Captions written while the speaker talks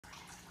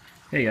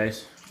Hey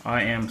guys,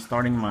 I am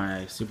starting my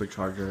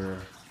supercharger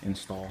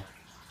install.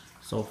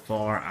 So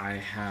far I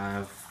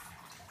have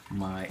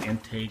my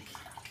intake,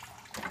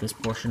 this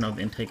portion of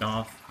the intake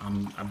off.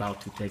 I'm about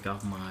to take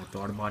off my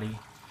throttle body.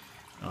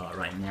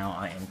 Right now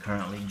I am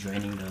currently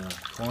draining the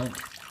coolant.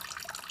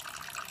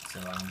 So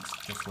I'm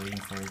just waiting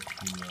for it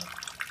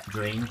to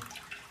drain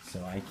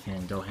so I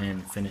can go ahead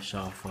and finish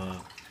off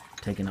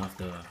taking off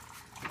the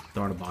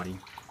throttle body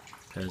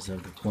because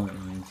of the coolant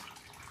lines.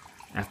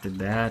 After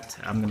that,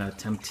 I'm gonna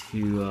attempt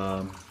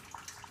to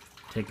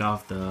take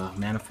off the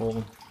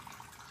manifold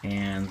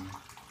and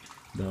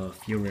the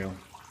fuel rail.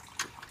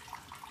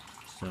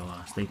 So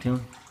stay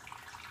tuned.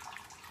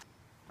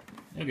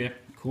 Okay,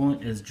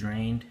 coolant is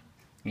drained,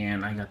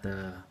 and I got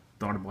the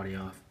throttle body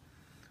off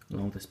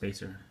along with the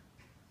spacer.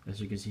 As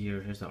you can see here,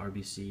 here's the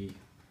RBC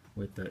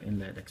with the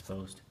inlet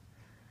exposed.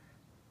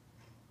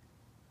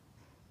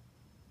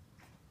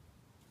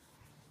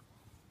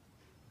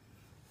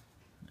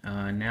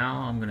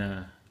 Now I'm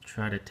gonna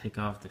try to take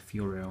off the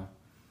fuel rail.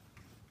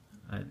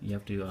 You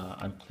have to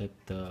unclip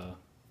the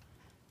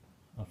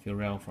fuel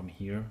rail from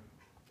here.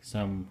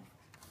 Some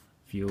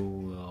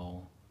fuel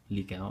will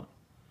leak out,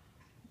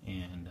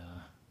 and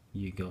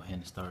you go ahead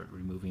and start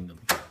removing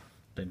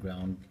the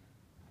ground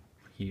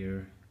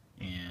here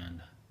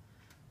and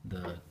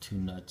the two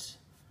nuts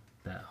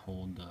that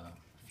hold the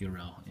fuel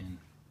rail in.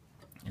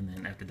 And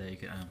then after that, you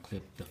can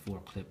unclip the 4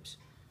 clips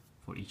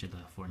for each of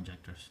the 4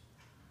 injectors.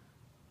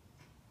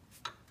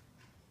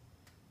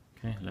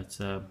 Okay, let's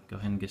go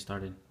ahead and get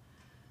started.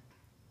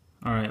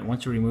 Alright,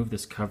 once you remove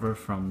this cover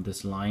from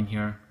this line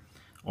here,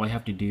 all you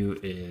have to do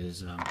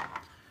is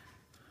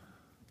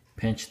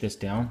pinch this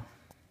down,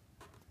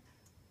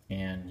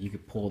 and you can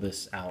pull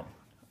this out.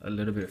 A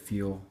little bit of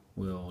fuel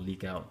will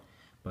leak out,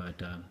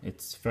 but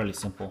it's fairly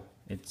simple.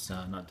 It's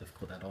not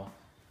difficult at all.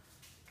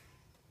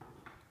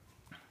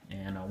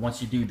 And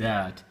once you do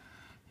that,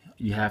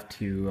 you have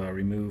to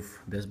remove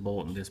this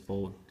bolt, and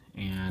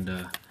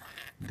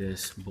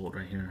this bolt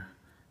right here.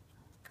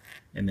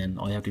 And then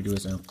all you have to do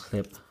is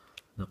unclip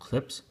the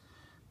clips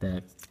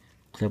that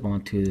clip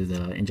onto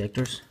the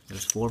injectors.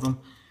 There's 4 of them,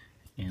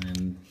 and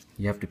then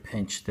you have to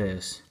pinch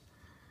this.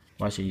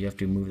 Well, actually, you have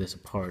to move this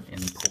apart and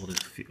then pull this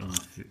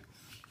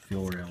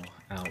fuel rail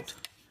out.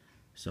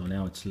 So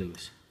now it's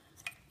loose.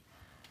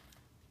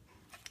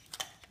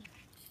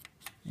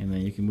 And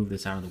then you can move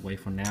this out of the way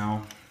for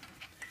now.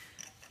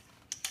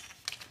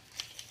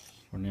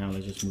 For now,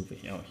 let's just move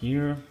it out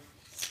here.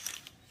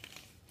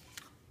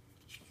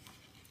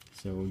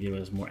 So it will give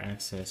us more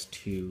access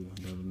to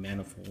the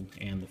manifold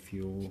and the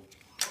fuel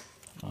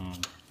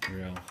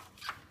rail,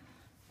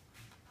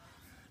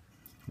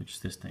 which is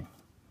this thing.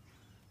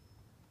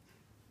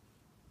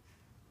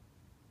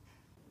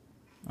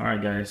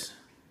 Alright guys,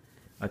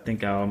 I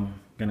think I'm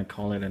gonna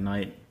call it a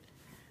night.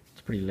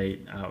 It's pretty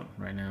late out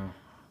right now.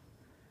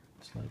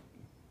 It's like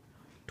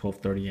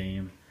 12:30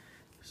 a.m.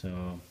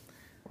 So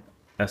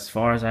as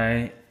far as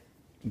I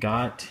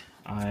got,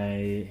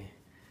 I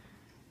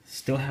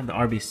still have the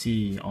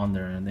RBC on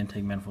there, and the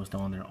intake manifold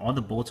still on there. All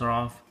the bolts are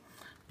off,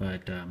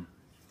 but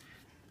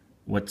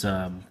what's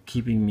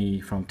keeping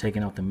me from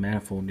taking out the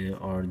manifold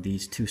are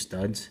these 2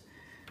 studs.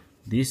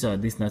 These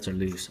nuts are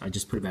loose. I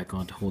just put it back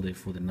on to hold it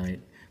for the night,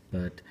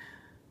 but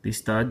these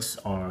studs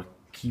are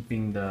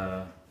keeping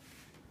the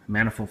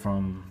manifold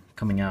from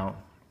coming out.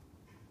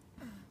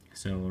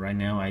 So right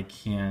now I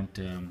can't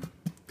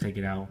take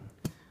it out.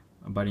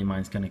 A buddy of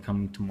mine's gonna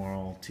come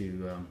tomorrow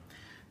to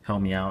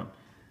help me out.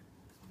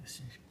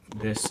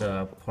 This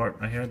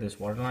part right here, this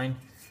water line,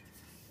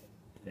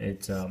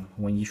 it's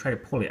when you try to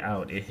pull it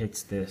out, it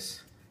hits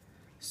this,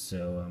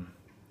 so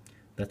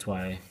that's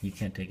why you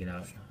can't take it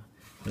out.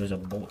 There's a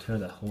bolt here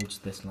that holds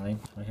this line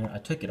right here. I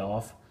took it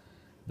off,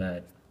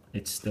 but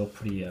it's still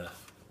pretty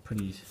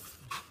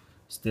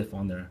stiff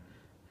on there.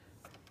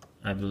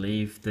 I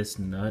believe this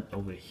nut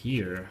over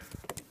here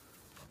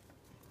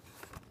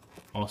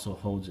also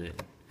holds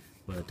it,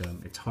 but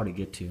it's hard to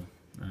get to.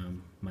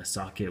 My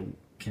socket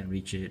can't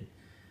reach it,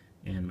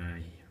 and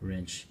my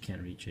wrench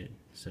can't reach it.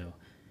 So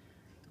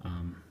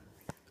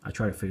I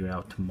try to figure it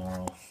out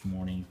tomorrow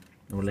morning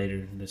or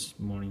later this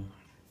morning.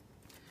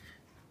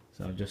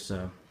 So I'll just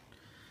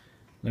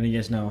letting you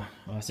guys know.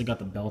 I still got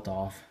the belt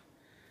off,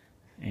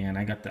 and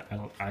I got the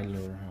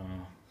idler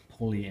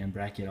pulley and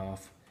bracket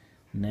off.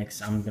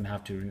 Next, I'm gonna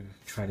have to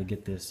try to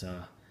get this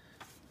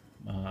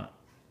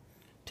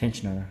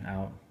tensioner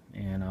out,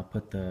 and I'll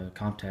put the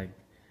contact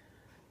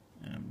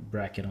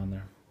bracket on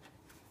there.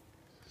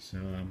 So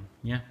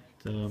yeah,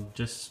 so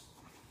just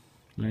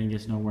letting you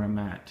guys know where I'm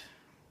at.